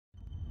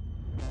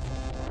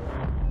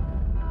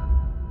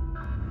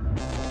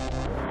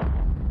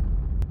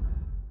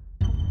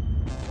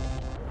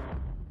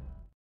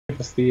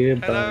That's the ear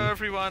Hello burn.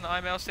 everyone,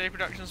 I'm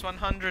LCAProductions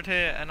 100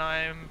 here, and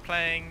I'm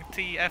playing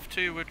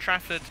TF2 with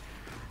Trafford,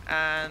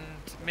 and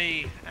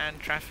me and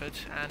Trafford,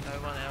 and no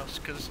one else,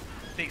 because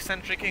the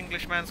eccentric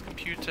Englishman's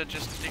computer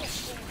just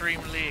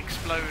extremely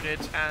exploded,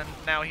 and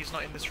now he's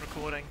not in this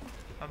recording,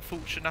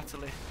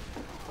 unfortunately.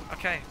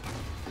 Okay,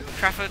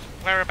 Trafford,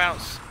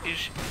 whereabouts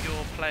is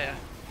your player?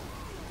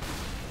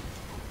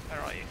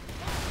 Where are you?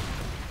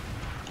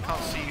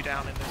 Can't see you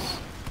down in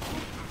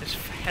this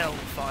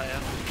hellfire.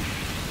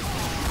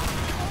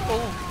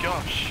 Oh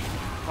gosh!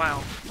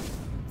 Wow.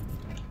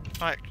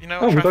 Right, you know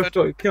what, Oh, we Trafford? both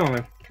got a kill on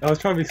him. I was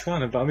trying to be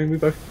silent, but I mean, we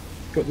both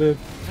got the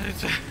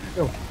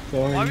kill.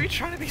 So, I mean, Why were you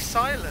trying to be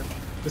silent?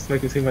 just to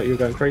make it seem like you were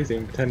going crazy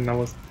and pretending I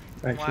was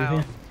actually Wow.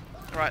 here.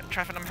 Right,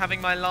 Trafford, I'm having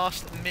my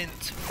last mint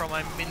from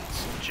my mint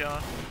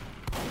jar.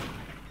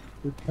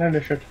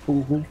 Replenish it,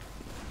 fool.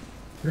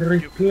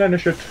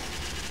 Replenish it.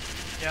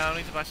 Yeah, I'll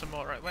need to buy some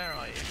more. Right, where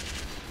are you?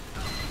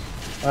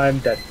 I'm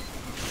dead.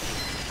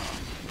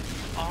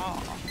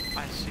 Ah,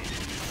 I see.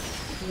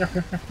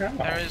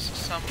 There is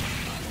some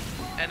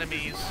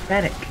enemies.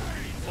 Panic.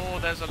 Oh,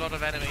 there's a lot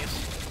of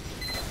enemies.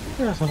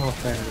 There's a lot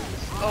of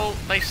enemies. Oh,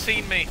 they've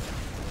seen me.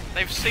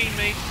 They've seen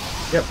me.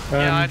 Yep.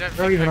 Yeah, I don't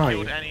where think even I are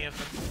killed you? any of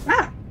them.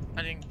 Ah!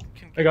 I didn't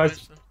Hey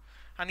guys. them.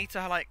 I need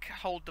to like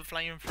hold the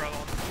flamethrower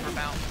on for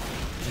about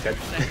Okay.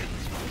 2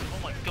 seconds. Oh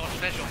my gosh,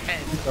 there's your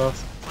head.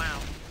 Fast. Wow,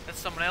 that's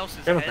someone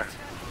else's Democrat. head.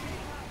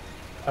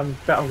 I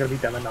bet I'm gonna be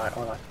Demo Knight,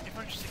 aren't I?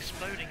 Everyone's just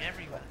exploding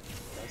everywhere.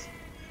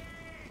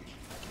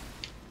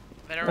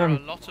 There are a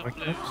lot of okay.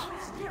 blues.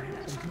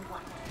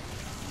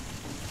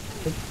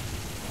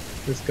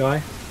 This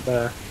guy,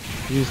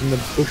 using the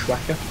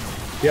bushwhacker.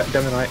 Yep,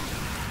 Demo Knight.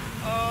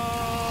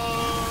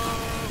 Oh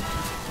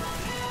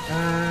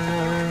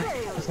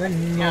No, no,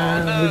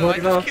 we've I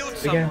already just lost killed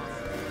again.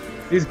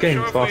 someone. These games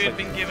Sure, if last we had like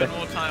been given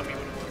more time, we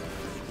would have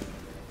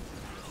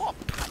won. Hop.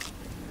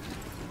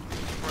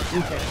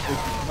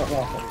 not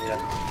last one yet.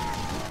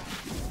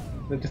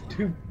 They're just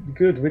too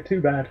good. We're too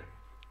bad.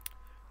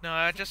 No,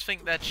 I just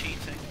think they're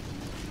cheating.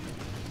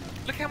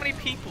 Look how many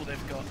people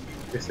they've got.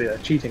 Obviously, they're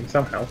cheating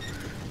somehow.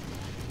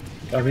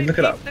 I mean, look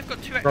at that. They've got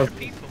 2 extra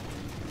people.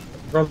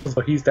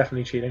 Roswell, he's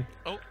definitely cheating.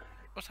 Oh,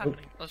 what's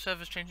happening? Oh, the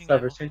server's changing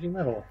Server's level. changing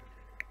level.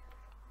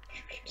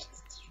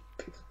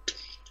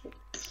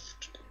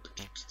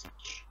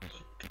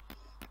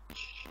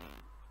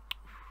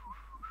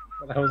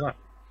 What the hell was that?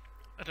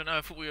 I don't know,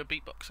 I thought we were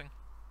beatboxing.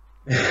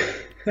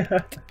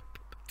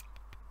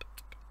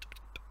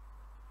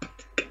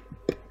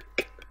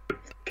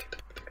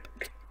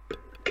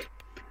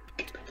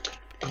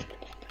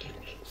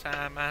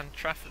 Sam and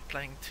Trafford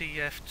playing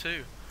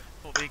TF2.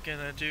 What we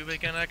gonna do? We're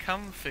gonna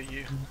come for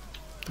you.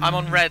 I'm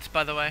on red,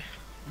 by the way.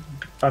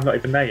 I'm not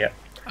even there yet.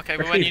 Okay,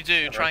 but when you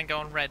do, try and go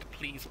on red.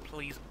 Please,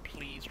 please,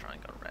 please try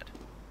and go on red.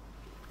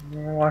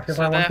 What if I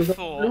So want to go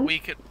therefore, blue? we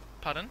could...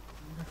 Pardon?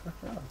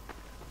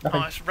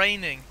 Nothing. Oh, it's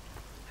raining.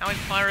 How is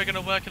Pyro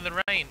gonna work in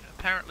the rain?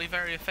 Apparently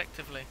very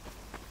effectively.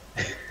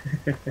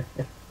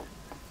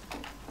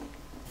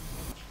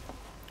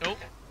 Oh,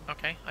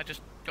 okay. I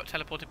just got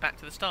teleported back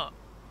to the start.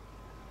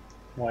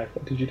 Why?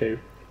 What did you do?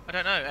 I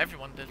don't know,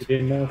 everyone You did.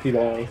 did naughty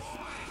boy.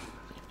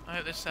 I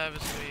hope this server's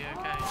gonna be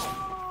okay.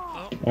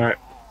 Oh, Alright.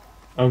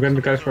 I'm going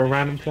to go for a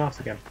random class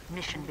again.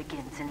 Mission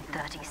begins in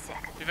 30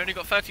 seconds. we've only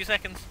got 30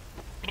 seconds.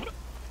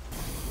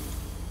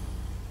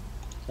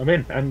 I'm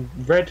in. And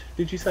red,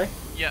 did you say?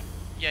 Yeah,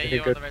 Okay, you're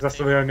on good. the red That's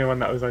team. the only one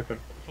that was open.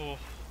 Oh,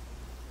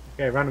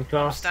 Okay, random I'm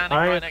class. standing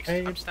right next.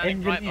 I'm I'm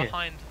standing right engineer.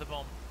 behind the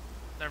bomb.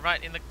 No,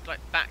 right in the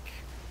back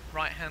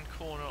right-hand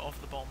corner of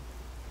the bomb.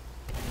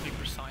 To be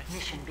precise.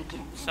 Mission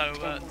begins So in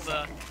 10 the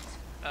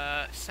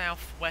seconds.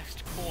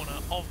 southwest corner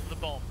of the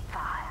bomb. 5,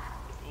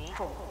 Ooh,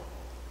 4,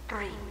 3,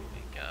 there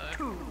we go.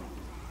 2,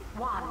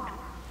 1.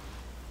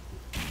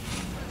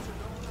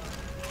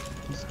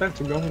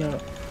 Dispenser going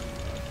up.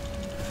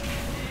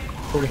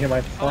 Probably hear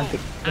my frantic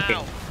clicking.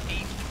 Ow!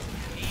 Eat.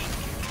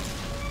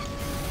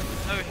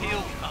 No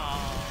heal.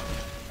 Ah.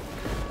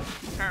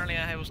 Apparently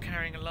I was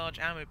carrying a large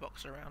ammo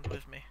box around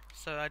with me,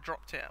 so I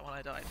dropped it when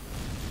I died.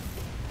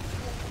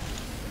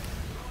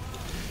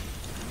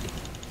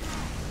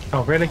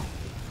 Oh, really?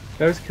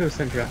 Those kill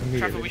sentry up immediately.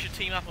 Trafford, we should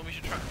team up and we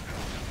should try.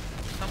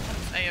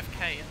 Someone's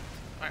AFK.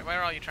 Right,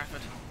 where are you,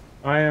 Trafford?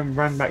 I am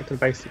ran back to the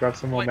base to grab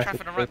some more Wait, metal.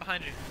 Trafford, I'm right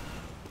behind you.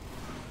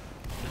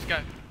 Let's go.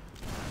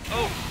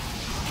 Oh!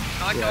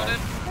 I got Yeah. it!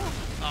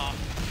 Oh.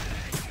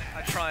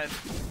 I tried.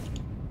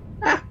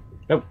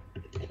 Nope.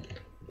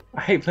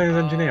 I hate playing as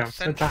engineer. I'm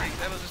so Sentry. bad.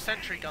 There was a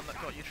sentry gun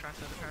that got you,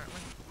 Trafford,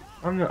 apparently.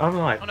 I'm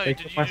alive. Oh no, They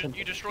did killed my you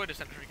sentry. destroyed a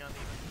sentry gun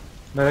even?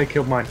 No, they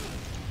killed mine.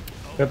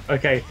 Oh. But,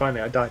 okay,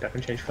 finally, I died. I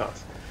can change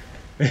class.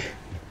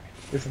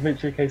 This is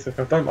literally a case of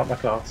if I don't like my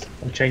class,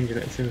 I'm changing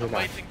it as soon as I I'm die.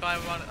 waiting by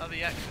one of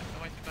the exit.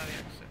 I'm waiting by the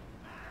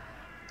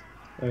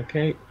exit.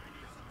 Okay.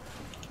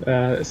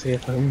 Let's see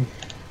if I can.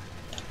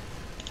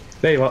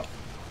 There you are.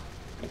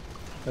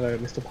 Hello,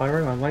 Mr.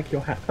 Pyro. I like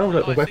your hat. Oh,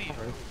 look, Oh, we're I both see you.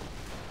 Pyro.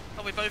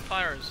 Oh, we're both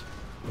pyros.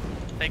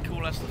 They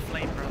call us the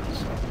Flame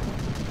Brothers.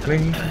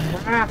 Bling.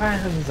 Watch out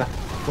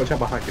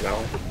behind you, that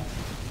one.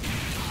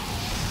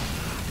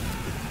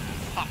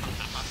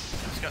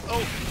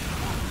 Oh!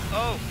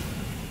 Oh!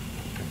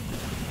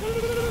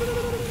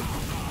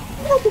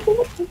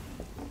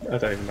 I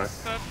don't even know.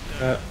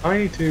 I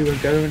need to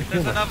go and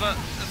heal myself.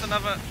 There's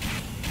another.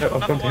 No,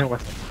 I've gone to heal one.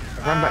 myself.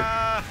 I ran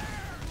back.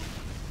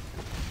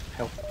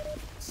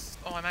 Health.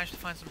 Oh, I managed to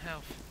find some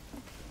health.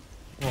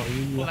 Oh,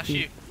 you Well, that's lucky.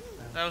 you.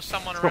 There was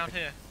someone It's around not me.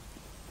 here.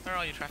 Where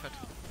are you, Trafford?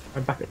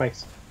 I'm back at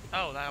base.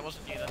 Oh, that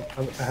wasn't you then.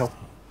 I look for help.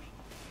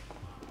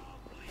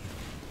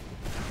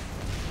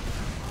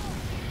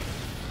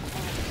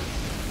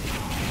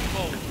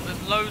 Whoa,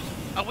 there's loads.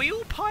 Are we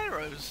all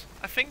pyros?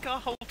 I think our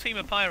whole team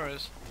are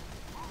pyros.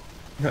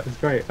 That is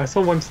great. I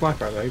saw one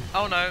sniper, I believe.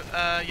 Oh no,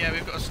 yeah,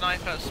 we've got a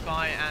sniper, a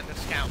spy, and a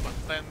scout, but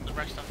then the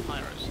rest are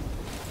pyros.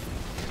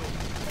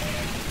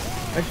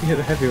 I actually hit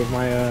the heavy with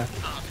my Oh,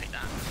 I'll take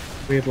that.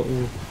 weird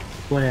little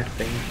flare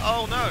thing.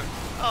 Oh no!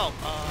 Oh,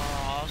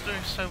 I was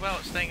doing so well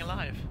at staying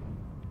alive.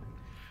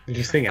 Did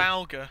you sing it?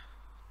 Trafalgar,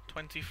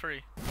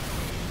 23.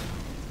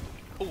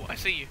 Oh, I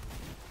see you.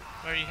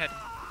 Where are you heading?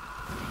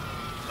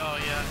 Oh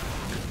yeah.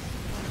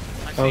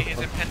 I see his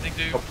impending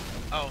doom.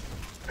 Oh,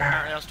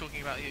 apparently I was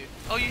talking about you.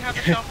 Oh, you have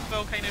the sharpened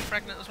volcano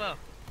fragment as well.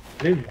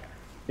 I do.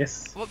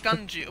 Yes. What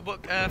gun do you?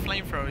 What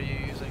flamethrower are you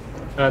using?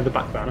 The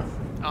back burner.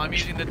 Oh, I'm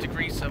using the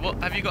degreaser.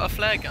 What? Have you got a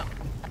flare gun?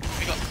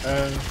 Have you got?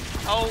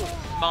 Oh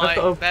I've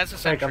got my! a There's a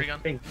sentry gun.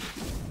 thing,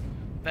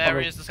 There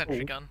is the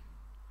sentry gun.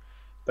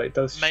 but it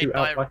does Made shoot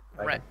by out like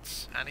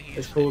Rets, and he's.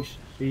 It's called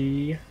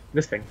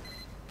this thing.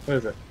 What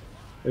is it?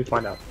 Let's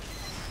find out.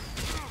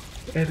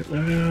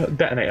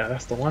 Detonator.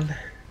 That's the one.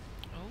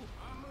 Oh.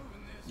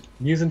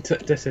 Using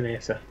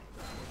detonator.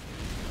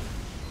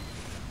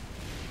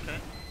 Okay.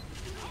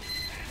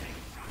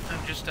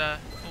 I'm just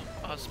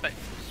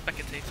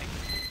spectating.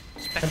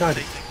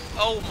 Spectating.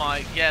 Oh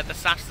my! Yeah,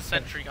 that's the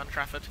sentry gun,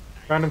 Trafford.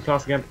 Random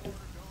class again.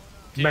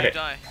 Did Medic. you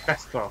die?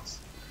 Best class.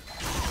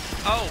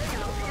 Oh!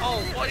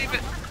 Oh! What even?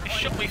 It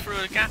shot me through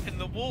a gap in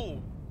the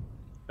wall.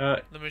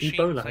 The machines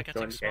Ebola are has getting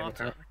joined the game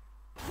smarter. apparently.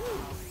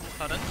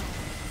 Pardon?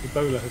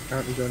 Ebola has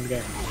apparently joined the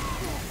game.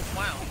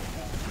 Wow.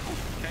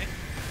 Okay.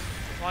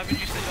 Why would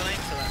you set your name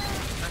to that?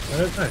 That's I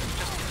don't know.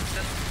 just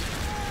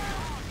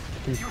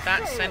insane.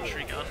 That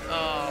sentry gun.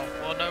 Oh,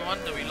 well, no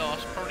wonder we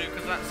lost. Probably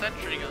because of that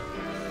sentry gun.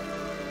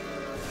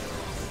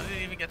 I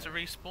didn't even get to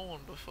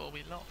respawn before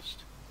we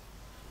lost.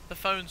 The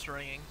phone's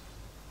ringing.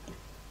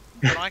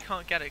 But I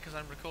can't get it because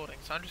I'm recording,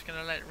 so I'm just going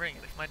to let it ring.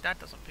 And if my dad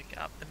doesn't pick it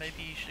up, then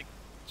maybe he should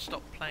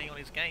stop playing on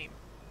his game.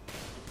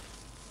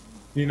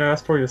 You know,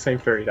 that's probably the same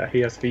theory that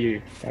he has for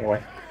you, by the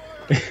way.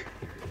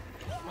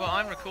 Well,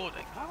 I'm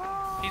recording.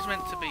 He's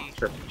meant to be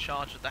Sure. in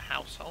charge of the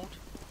household.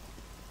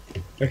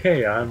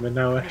 Okay, I'm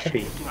now a Mission heavy.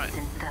 begins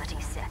in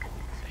 30 seconds.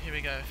 Here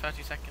we go,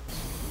 30 seconds.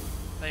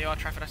 There you are,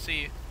 Trafford, I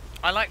see you.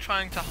 I like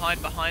trying to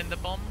hide behind the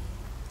bomb,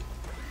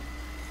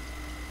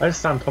 I just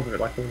stand on top of it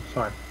like all the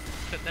time.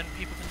 but then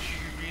people can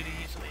shoot you really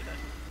easily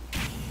though.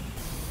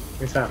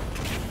 What's that?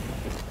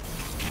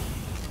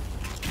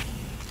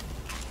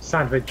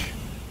 Sandwich.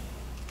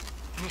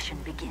 Mission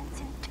begins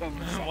in 10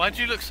 seconds. Why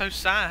do you look so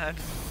sad?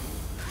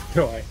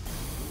 Do I?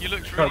 You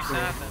looked really Oh,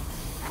 sad then.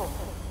 4,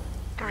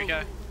 Here we 3,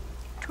 go.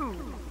 2,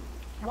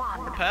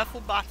 1. Prepare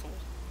for battle.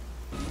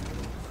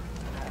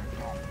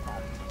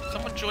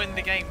 Someone joined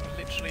the game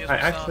literally as I we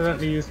started.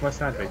 accidentally used my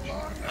sandwich.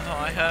 Oh,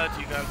 I heard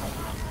you go.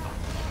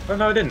 Oh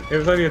no, I didn't. It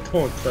was only a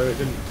taunt, so it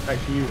didn't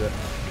actually use it.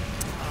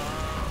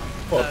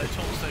 What? No,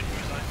 taunts don't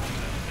use items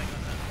or anything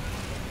like that.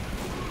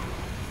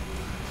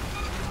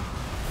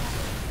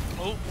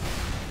 Oh.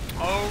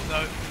 Oh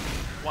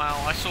no.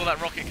 Wow, I saw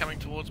that rocket coming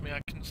towards me. I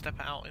couldn't step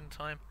out in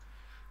time.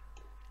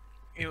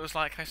 It was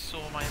like I saw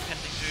my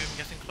impending doom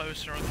getting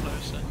closer and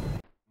closer.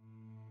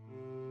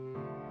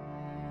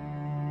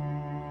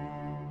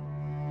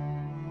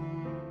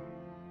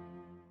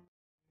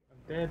 I'm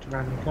dead.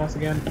 Random class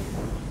again.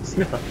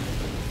 Sniffer.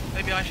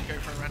 Maybe I should go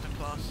for a random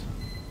class.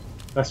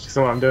 That's just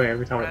what I'm doing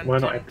every time. Well,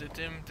 not every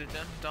Random.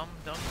 time.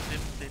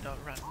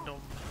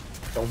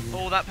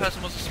 Oh, that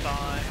person was a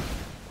spy.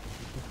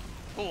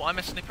 Oh, I'm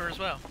a snipper as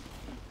well.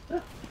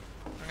 I'm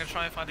gonna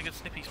try and find a good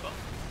snippy spot.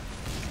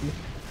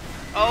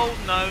 Oh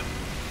no!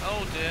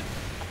 Oh dear.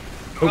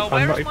 Oh, Oh,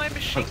 where I'm is not my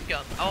machine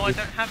gun? Oh, I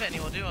don't have it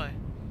anymore, do I?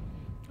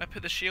 I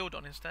put the shield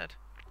on instead.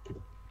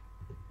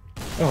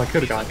 Oh, I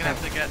could have I'm gone. gonna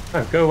have to get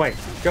Oh, go away.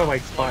 Go away,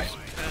 spy. close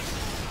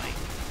personally.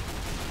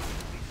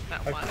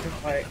 That I might put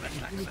have my not been the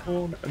best accent.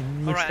 unicorn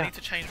and Alright, I need missed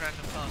to change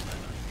random class,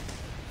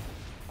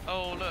 don't I?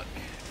 Oh look,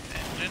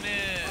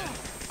 engineer!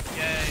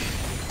 Yay!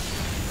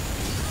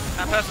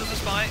 That person's a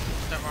spy.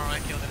 Don't worry, I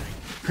killed him.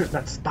 that.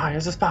 That spy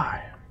is a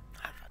spy.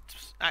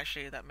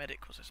 Actually, that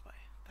medic was a spy.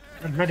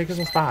 And medic is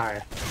a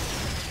spy.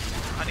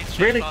 I need to change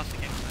Really? class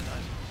again because I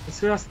died. As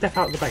soon as I step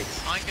out of the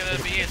base. I'm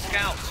gonna be a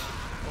scout,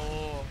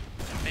 or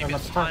maybe I'm a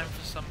it's spy. time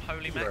for some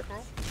holy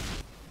mackerel.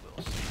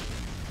 We'll see.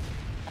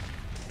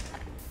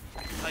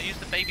 I use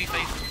the baby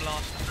face to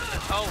blast.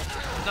 Oh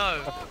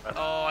no!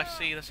 Oh, I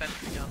see the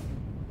sentry gun.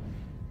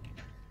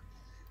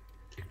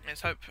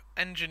 Let's hope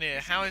engineer.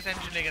 How is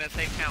engineer gonna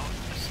take out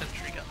a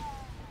sentry gun?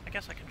 I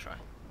guess I can try.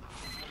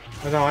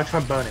 Oh, no, I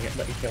tried burning it,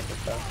 but he killed it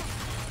though.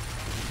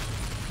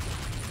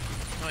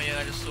 Oh yeah,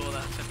 I just saw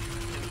that sentry.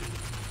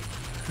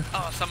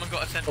 Oh, someone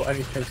got a sentry. Oh, I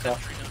need to change that.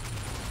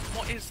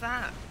 What is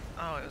that?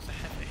 Oh, it was a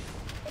heavy.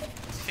 I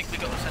think we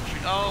got the sentry.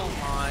 Oh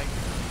my.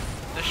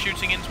 They're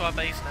shooting into our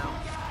base now.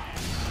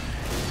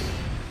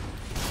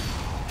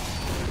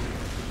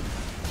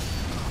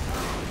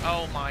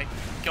 Oh my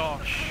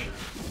gosh.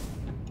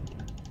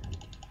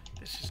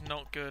 This is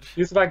not good.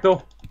 Use the back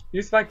door.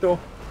 Use the back door.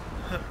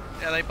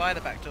 Yeah, they by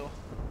the back door.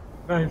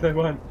 No, they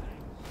weren't.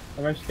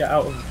 I managed to get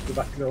out of the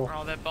back door.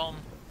 Oh, their bomb.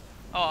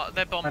 Oh,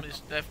 their bomb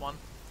is. They've won.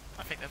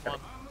 I think they've won.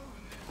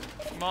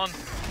 Come on.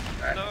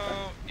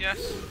 No.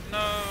 Yes. No.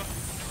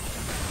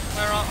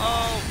 Where are?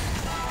 Oh.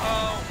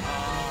 Oh.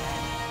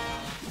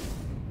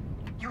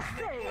 You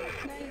failed.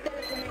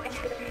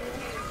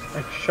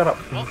 Hey, shut up,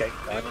 What? gate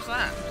Who guy. was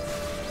that?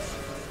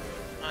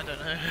 I don't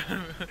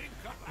know.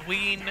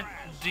 Ween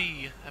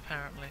D,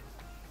 apparently.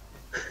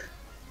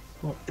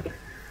 What?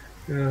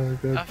 Oh,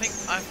 God. I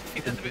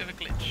think there's a bit of a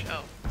glitch.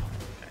 Oh.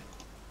 Okay.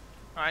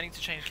 Alright, I need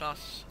to change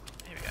classes.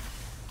 Here we go.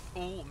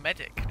 Oh,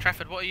 medic.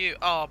 Trafford, what are you?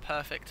 Oh,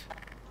 perfect.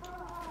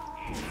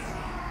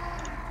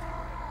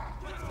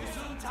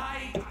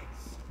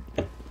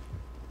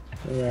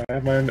 Alright, I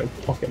have my own little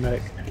pocket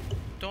medic.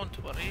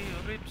 Don't worry,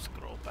 your ribs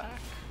grow back.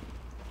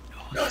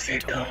 No, they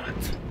don't.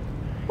 don't.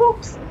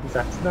 Oops!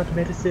 That's not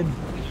medicine.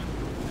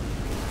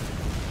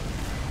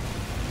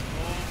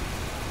 Oh.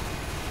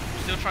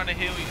 Still trying to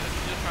heal you.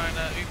 Still trying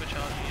to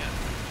ubercharge you. Yeah.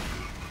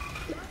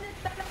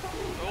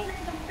 Oh.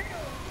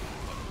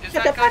 Is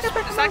that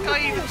guy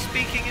even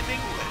speaking in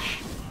English?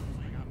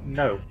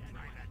 No.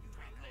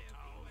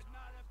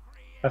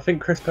 I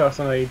think Chris put us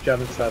on a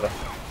German server.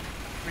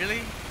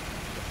 Really?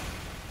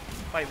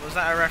 Wait, was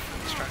that a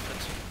reference, Trafford?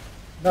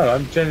 No,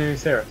 I'm genuinely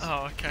serious.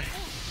 Oh, okay.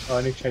 Oh,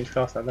 I need to change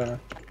class now, don't I?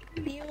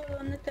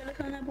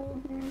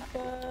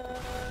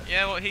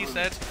 Yeah, what he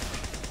said.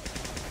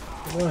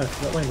 No,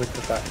 not language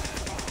with that.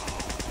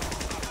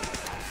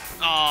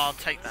 Oh,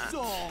 take that.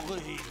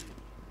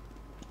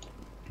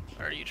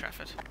 Where are you,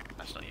 Trafford?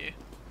 That's not you.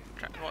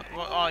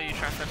 What are you,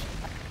 Trafford?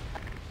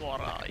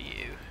 What are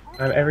you?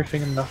 I'm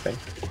everything and nothing.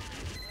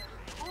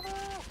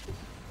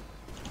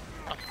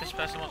 Oh, this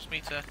person wants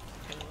me to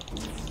kill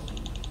them.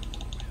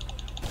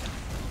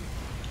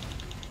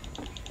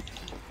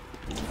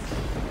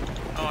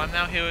 Oh, I'm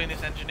now healing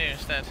this engineer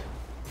instead.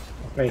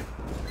 Me.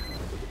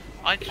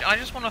 I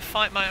just want to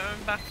fight my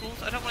own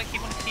battles. I don't want to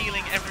keep on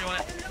healing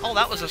everyone. Oh,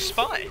 that was a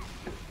spy.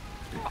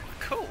 Oh,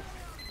 cool.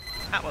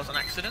 That was an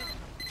accident.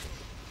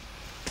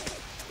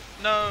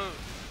 No.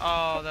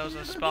 Oh, there was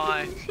a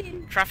spy.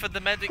 Trafford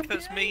the medic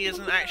that's me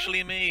isn't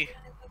actually me.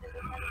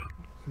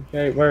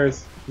 Okay, where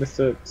is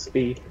Mr.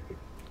 Speed?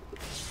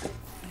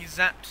 He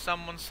zapped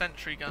someone's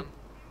sentry gun.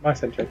 My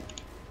sentry.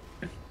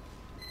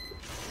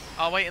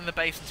 I'll wait in the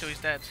base until he's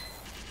dead.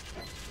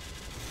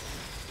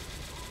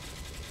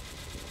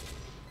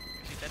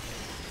 Is he dead yet?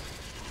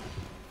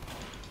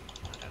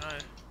 I don't know.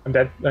 I'm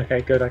dead.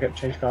 Okay, good. I get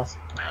to change class.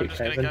 I I'm hate just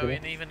change gonna go anyway.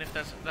 in even if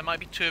there might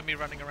be two of me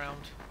running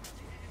around.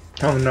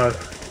 Oh no,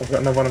 I've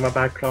got another one of my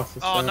bad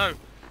classes. Oh so- no!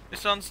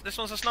 This one's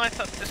a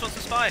sniper. This one's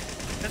a spy.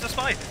 There's a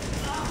spy.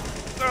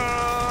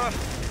 I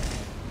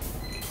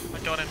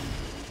got him.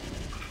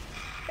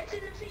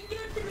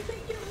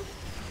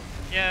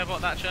 Yeah,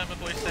 what that German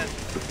boy said.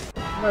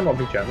 Might not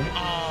be German.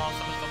 Oh,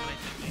 someone's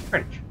dominated me.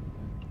 French.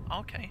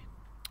 Okay.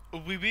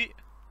 Oui, oui.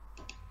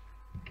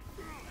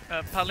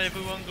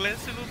 Parlez-vous anglais,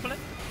 s'il vous plaît?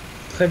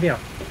 Très bien.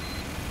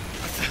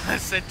 I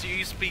said, do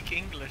you speak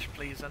English,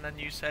 please? And then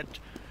you said,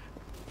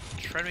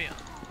 très bien.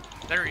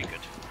 Very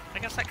good. I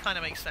guess that kind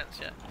of makes sense,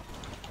 yeah.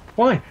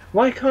 Why?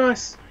 Why can't I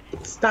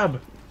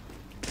stab?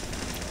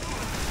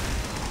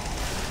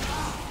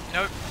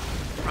 Nope.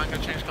 Right, I'm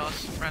gonna change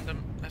class.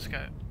 Random. Let's go.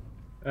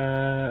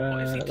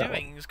 What is he that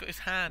doing? He's got his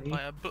hand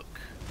by a book.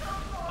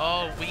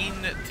 Oh, Ween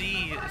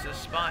D is a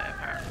spy,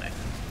 apparently.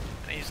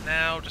 And he's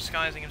now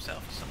disguising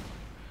himself as someone.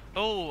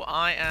 Oh,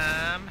 I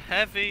am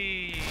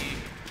heavy.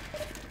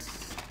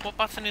 What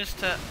button is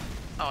to...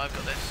 Oh, I've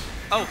got this.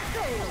 Oh!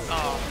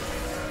 Oh.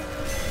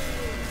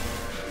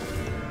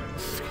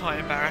 This is quite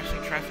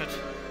embarrassing, Trafford.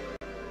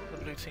 The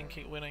blue team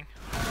keep winning.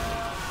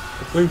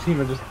 The blue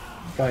team are just,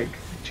 like,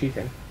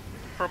 cheating.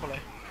 Probably.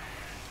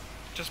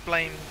 Just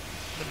blame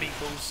the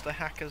meatballs, the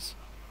hackers.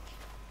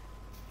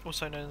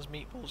 Also known as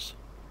meatballs.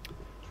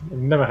 I've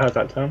never heard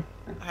that term.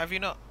 Have you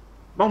not?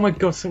 Oh my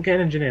god, some get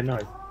an engineer, no.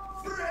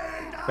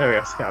 There we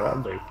go, scout,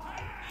 that'll do.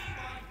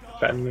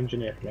 Better than an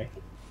engineer for me.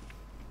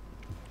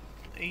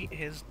 Eat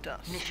his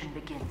dust. Mission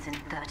begins in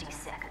 30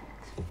 seconds.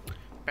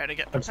 Better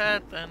get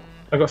prepared then.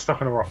 I got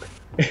stuck on a rock.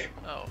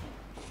 Oh.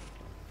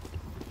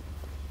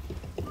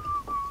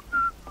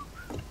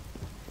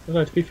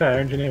 Although to be fair,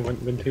 engineer wouldn't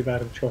have been too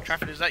bad of a choice.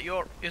 Trafford, is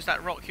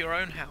that rock your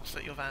own house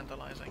that you're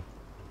vandalising?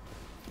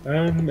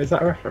 Is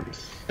that a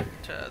reference?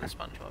 To the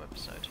SpongeBob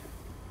episode.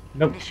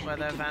 Nope. Mission Where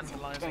they're begins in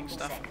vandalising 10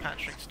 stuff and seconds.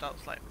 Patrick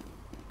starts like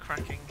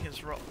cracking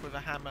his rock with a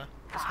hammer,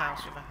 his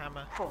house with a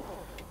hammer. 4,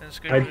 And I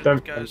Scooby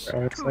don't goes,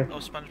 remember, honestly. or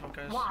SpongeBob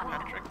goes,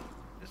 Patrick,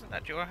 isn't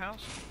that your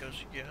house? He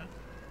goes, yeah.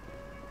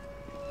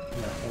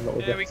 No, I'm not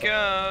with There we you.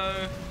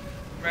 go.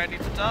 Ready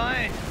to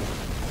die?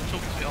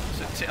 Talk to the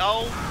opposite.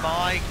 Oh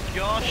my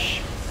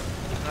gosh!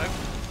 Nope.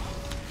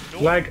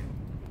 Nope. Lag.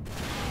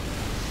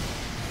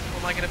 What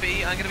am I gonna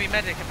be? I'm gonna be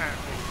medic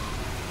apparently.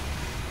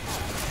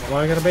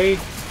 What am I gonna be?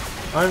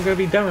 I'm gonna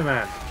be Demo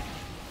Man.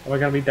 Am I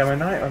gonna be Demo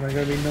Knight or am I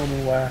gonna be normal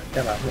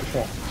Demo? I'm not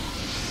sure.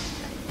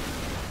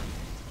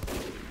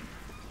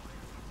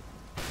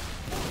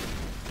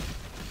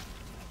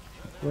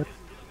 What?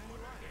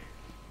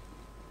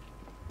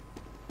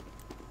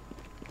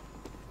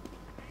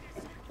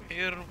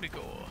 Here we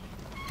go.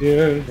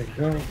 Here they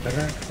go.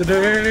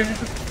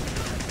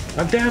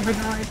 I'm Demo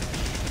Knight.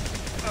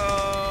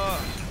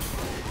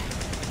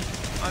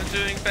 I'm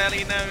doing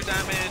barely no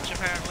damage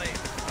apparently.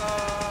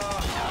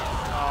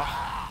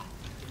 Oh.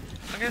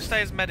 I'm gonna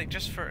stay as medic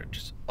just for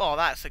just. Oh,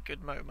 that's a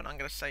good moment. I'm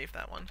gonna save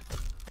that one.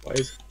 What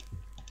is?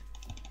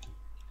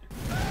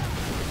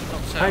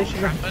 Not so How should I-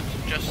 Trafford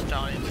just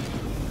died.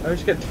 I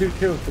just get 2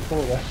 kills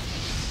before that.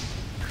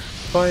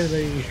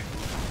 Finally.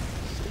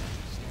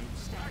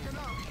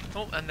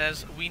 Oh, and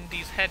there's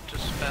Windy's head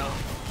just fell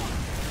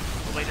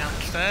all the way down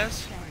the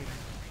stairs.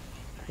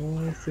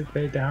 Force it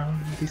way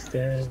down the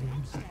stairs.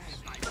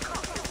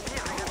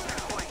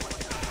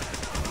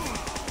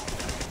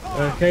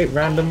 Okay,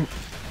 random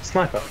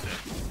sniper.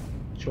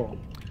 Sure.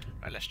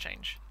 Right, let's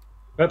change.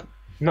 But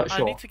not I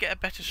sure. need to get a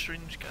better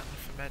syringe gun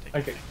for medic.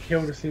 I get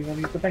killed as soon as I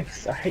leave the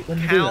base. I hate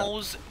when you do that.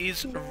 Cows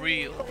is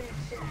real.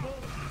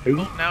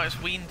 Who? Oh, now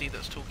it's Windy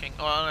that's talking.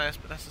 Oh, no,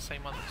 that's the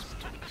same one that's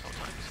been talking this whole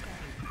time. So.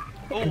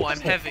 Oh, I'm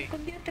heavy.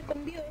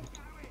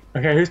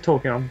 Okay, who's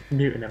talking? I'm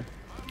muting him.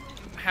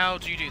 How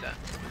do you do that?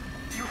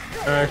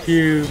 If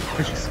you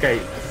push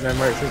escape, then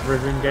where it says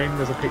resume game,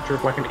 there's a picture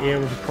of like an ear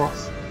with a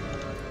cross.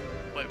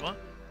 Wait, what?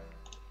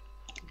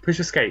 Push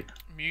escape.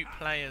 Mute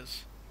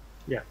players.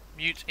 Yeah.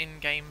 Mute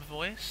in-game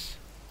voice.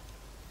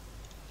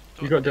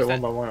 You got to do Is it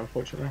that- one by one,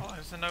 unfortunately. Oh,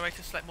 is there no way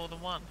to select more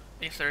than one?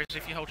 Yes, there is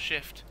if you hold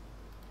shift.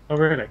 Oh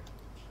really?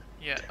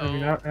 Yeah.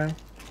 Coming out now?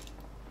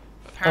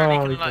 Apparently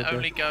Oh, you we can like did it.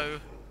 only go.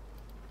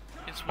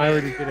 It's I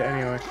weird. already did it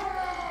anyway.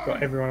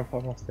 Got everyone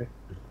apart from Musty.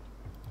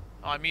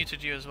 Oh, I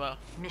muted you as well.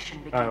 Mission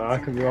begins Oh, I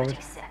can be in wrong.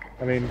 30 seconds.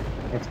 I mean,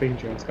 I'm speaking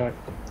to you on Skype.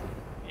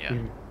 Yeah. You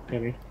can hear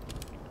me.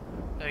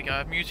 There you go.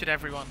 I've muted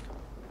everyone.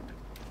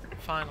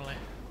 Finally.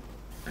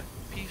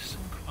 Peace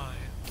and quiet.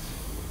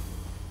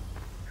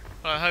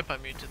 Well, I hope I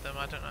muted them.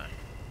 I don't know.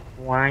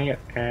 Quiet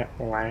at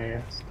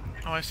last.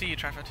 Oh, I see you,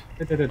 Trafford.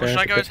 Or should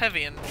I go as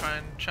heavy and try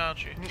and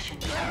charge you? Mission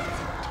begins in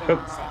 10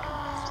 Oh.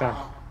 seconds. Sam.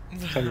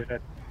 Sam, you're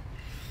dead.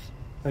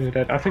 Sam, you're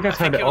dead. I think I I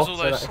turned think it it was off. all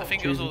so those. that I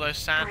think it was all those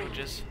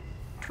sandwiches.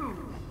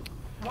 2,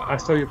 I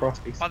stole your brass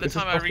piece. By the This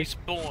is time I brass piece.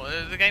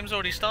 respawn, the game's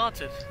already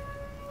started.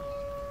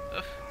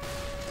 Ugh.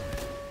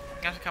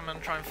 I have to come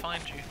and try and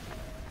find you.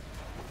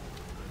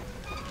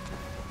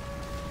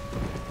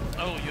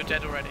 Oh, you're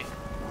dead already.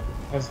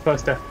 I was the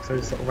first death, so I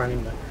just sort of ran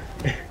in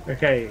there.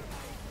 Okay.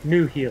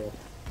 New heal.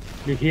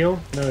 New heal?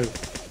 No.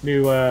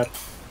 New,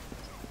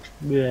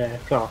 yeah,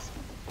 class.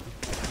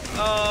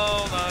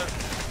 Oh no.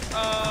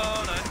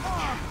 Oh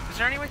no. Is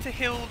there any way to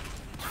heal,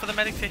 for the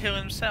medic to heal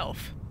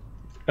himself?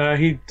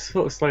 He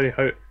sort of slowly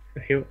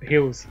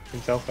heals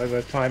himself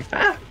over time.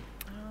 Ah!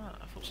 Ah,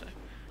 I thought so.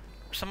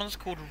 Someone's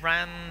called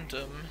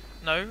Random.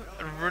 No,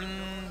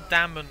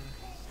 Rundaman.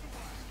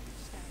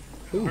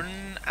 Ooh.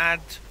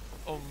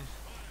 Run-ad-um.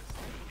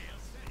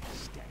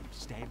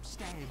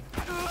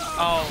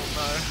 Oh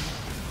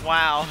no.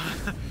 Wow.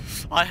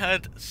 I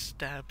heard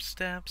stab,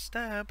 stab,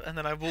 stab, and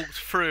then I walked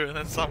through and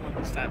then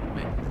someone stabbed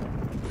me.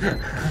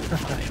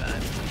 Funny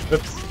that.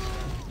 Oops.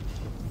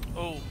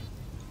 Oh.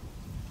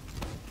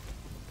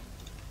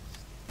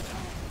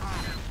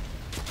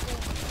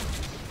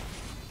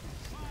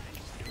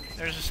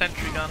 There's a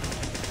sentry gun.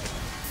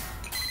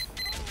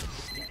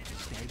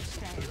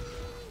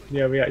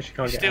 Yeah, we actually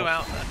can't He's get still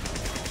out. out there.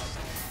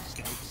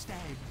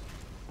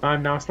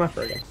 I'm now a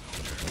sniper again.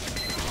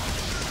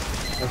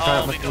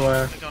 Oh, we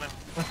got him.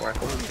 Sniper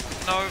rifle. No.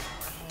 Oh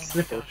my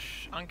Slippery.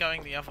 gosh. I'm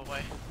going the other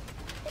way.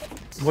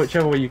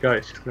 Whichever way you go,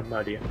 it's just gonna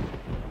murder you.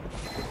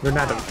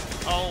 Renadum.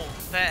 Oh,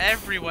 they're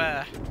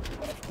everywhere.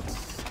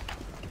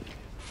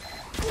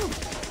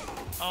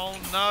 Oh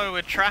no,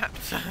 we're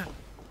trapped.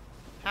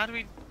 How do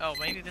we... Oh,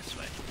 maybe this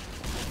way.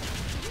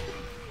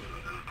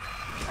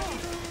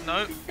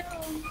 No.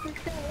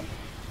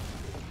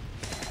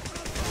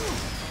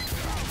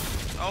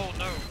 Oh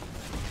no.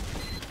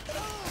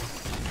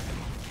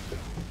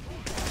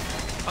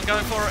 I'm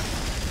going for it.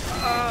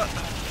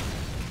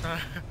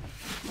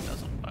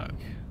 Doesn't work.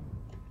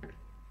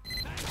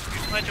 You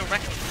played your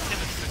record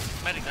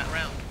for medic that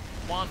round.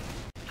 1.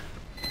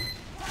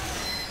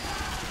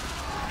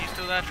 You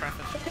still there,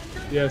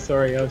 Trafford? Yeah,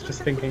 sorry, I was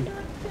just thinking.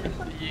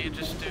 You're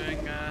just doing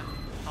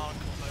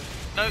hardcore mode.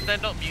 No, they're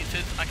not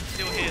muted. I can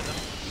still hear them.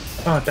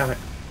 Oh, damn it.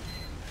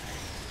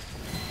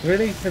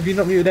 Really? Have you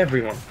not muted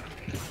everyone?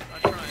 I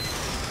tried.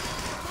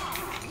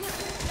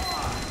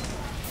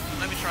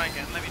 Let me try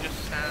again. Let me just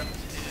stand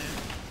here.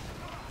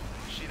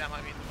 Actually, that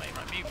might be the way.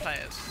 Right, mute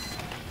players.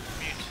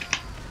 Mute.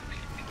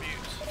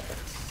 Mute.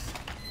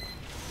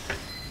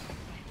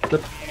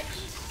 Flip.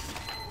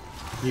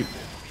 Mute.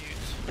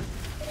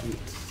 Mute.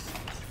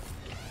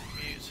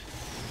 Mute.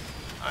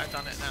 I've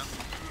done it now.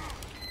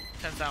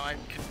 Turns out I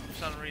could, for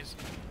some reason,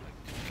 I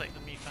didn't click the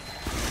mute button.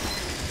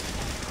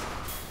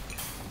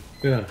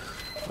 Ugh.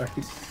 I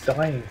keep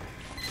dying.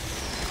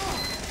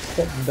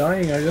 Stop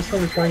dying, I just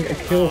want to try and get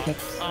a kill.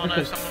 Oh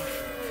no, someone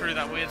threw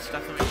that weird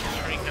stuff that makes your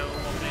screen go all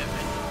wobbly at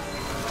me.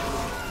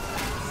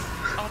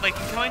 Oh, they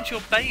can go into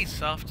your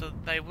base after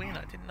they win.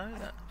 I didn't know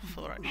that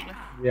before, actually.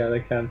 Yeah, they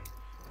can.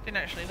 Didn't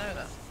actually know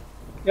that.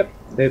 Yep,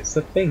 it's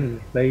a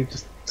thing. They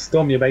just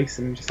storm your base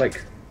and just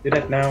like, you're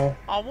dead now.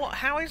 Oh, what?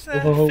 How is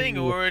their thing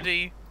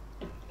already,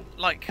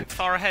 like,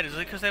 far ahead? Is it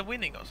because they're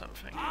winning or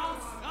something?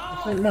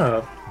 I don't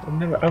know.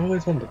 I've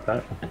always wondered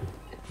that.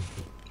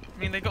 I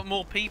mean, they've got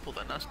more people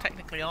than us.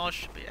 Technically, ours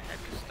should be ahead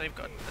because they've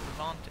got an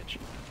advantage.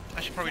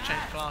 I should probably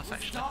change class,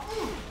 actually.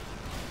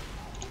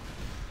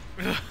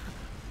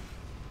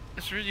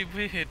 It's really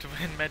weird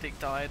when Medic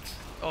died.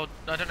 Or,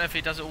 I don't know if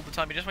he does it all the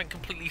time. He just went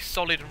completely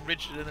solid and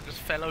rigid and then just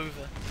fell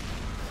over.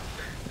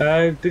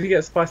 Did you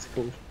get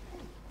Spicicled?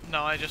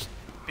 No, I just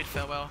bid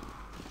farewell.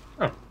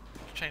 Oh.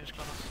 Changed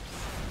class.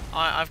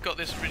 I've got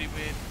this really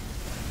weird...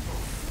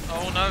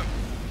 Oh no!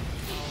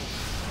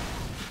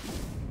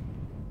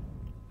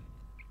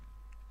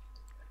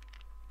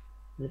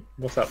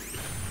 What's up?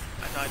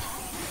 I died.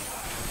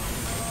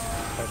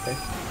 Okay.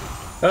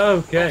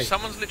 Okay. Oh,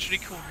 someone's literally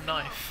called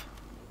Knife.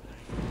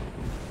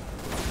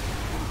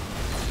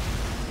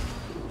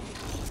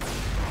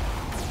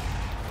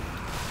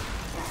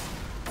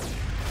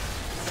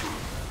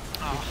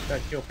 Oh.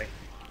 That killed me.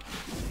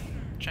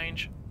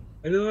 Change.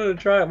 I just want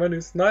to try out my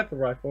new sniper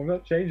rifle. I'm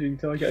not changing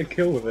until I get a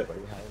kill with it.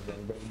 How's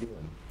everybody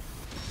doing?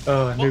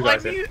 Oh, new Well,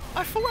 guy's in.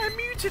 I thought I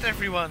muted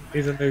everyone!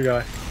 He's a new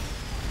guy.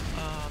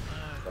 Oh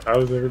no.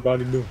 How's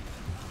everybody doing?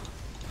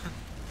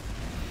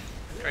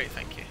 Great,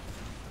 thank you.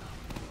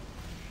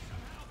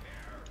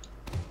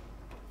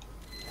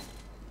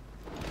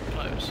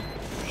 Close.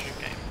 Shoot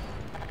game.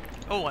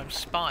 Oh, I'm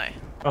spy.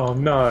 Oh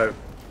no.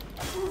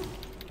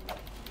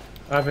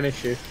 I have an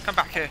issue. Come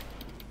back here.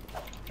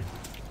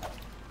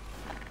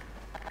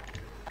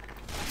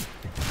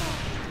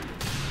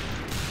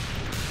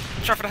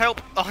 Trafford,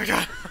 help! Oh my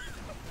god.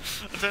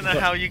 I don't know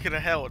how you could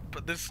have helped,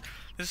 but this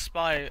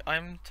spy,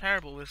 I'm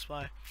terrible with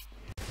spy.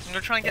 I'm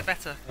gonna try and get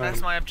better.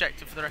 That's my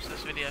objective for the rest of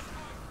this video.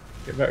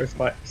 Get better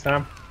spy.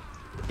 Sam.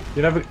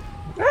 You never.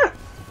 Ah!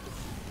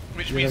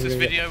 Which means this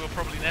video will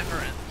probably never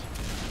end.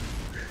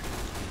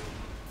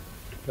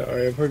 Don't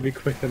worry, it'll probably be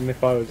quicker than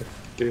if I would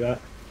do that.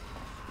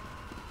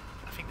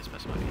 I think this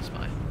person might be a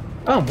spy.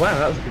 Oh wow,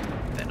 that was a good.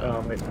 They're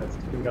not. Oh wait, that's a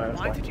good guy.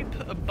 Why did you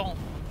put a bomb?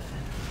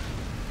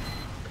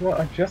 Well,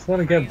 I just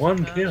want to get Crazy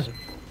one person. kill.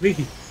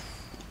 Please.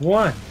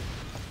 One.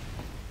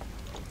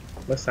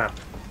 What's Sam?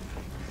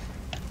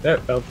 There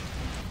it fell.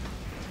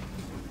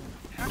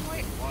 How do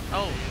I...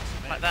 Oh,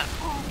 like that.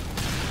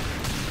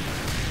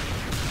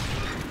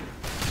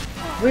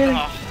 Really?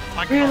 Oh,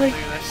 I Really?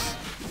 can't do this.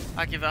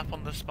 I give up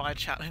on the spy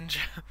challenge.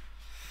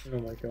 Oh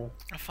my god.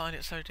 I find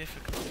it so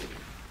difficult.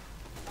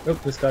 Oh,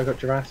 this guy got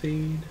Jurassic.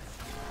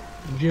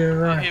 Oh,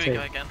 Jurassic. here we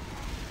go again.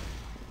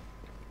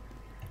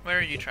 Where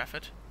are you,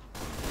 Trafford?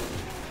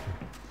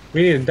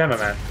 We need a demo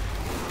man.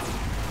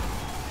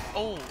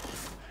 Oh.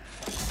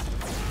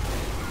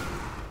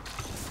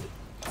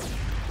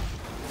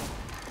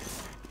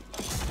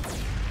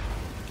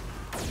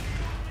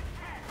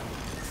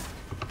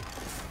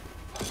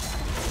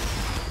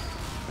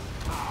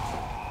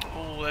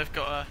 Oh, they've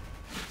got a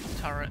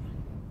turret.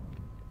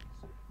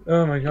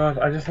 Oh my god,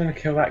 I just want to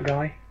kill that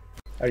guy.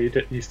 Oh, you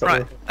did. You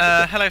stopped.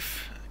 Right. Hello,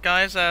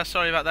 guys.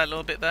 Sorry about that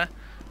little bit there.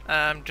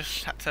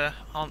 Just had to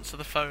answer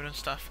the phone and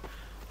stuff.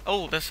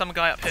 Oh, there's some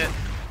guy up here.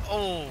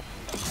 Oh,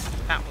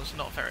 that was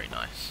not very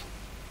nice.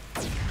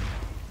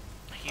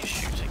 He's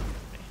shooting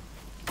me.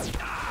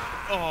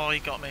 Oh, he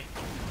got me.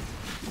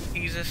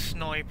 He's a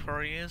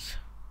sniper, he is.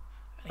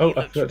 And Oh, he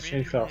I looks forgot to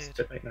change really class. weird.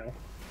 Bit late now.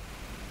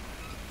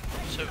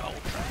 So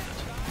old Trafford.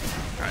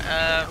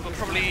 Right, we'll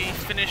probably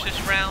finish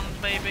this round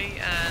maybe,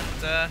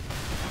 and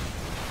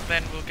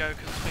then we'll go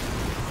because it's been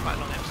quite a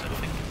long episode, I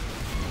think.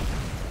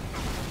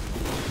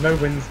 No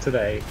wins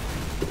today.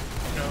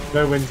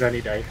 No wins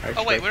any day.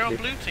 Actually. Oh wait, we're on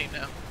blue team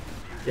now.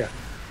 Yeah.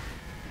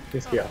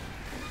 Yes, we are.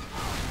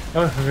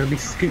 Oh, I'm gonna be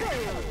scooped.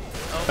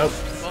 Oh,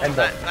 well, end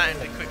that up.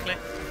 ended quickly.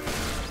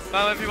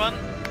 Well, everyone,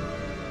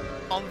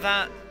 on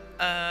that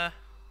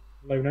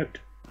Low note.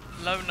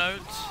 low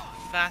note,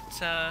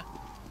 that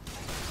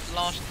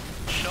last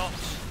shot,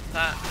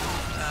 that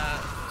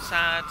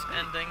sad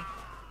ending,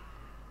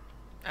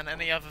 and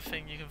any other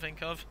thing you can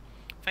think of,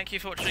 thank you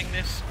for watching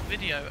this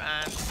video,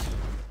 and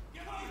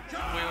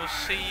we'll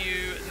see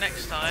you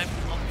next time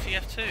on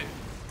TF2.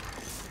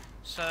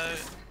 So,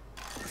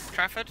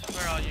 Trafford,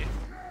 where are you?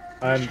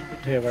 I'm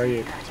here, where are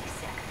you?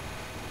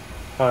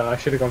 Oh, I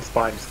should have gone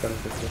spine, just gone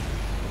this way.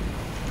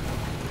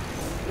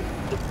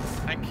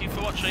 Thank you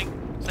for watching.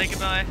 Say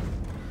goodbye.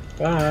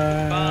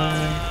 Bye.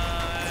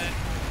 Bye.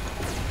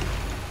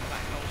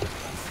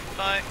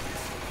 Bye.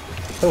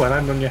 Oh, and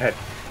I'm on your head.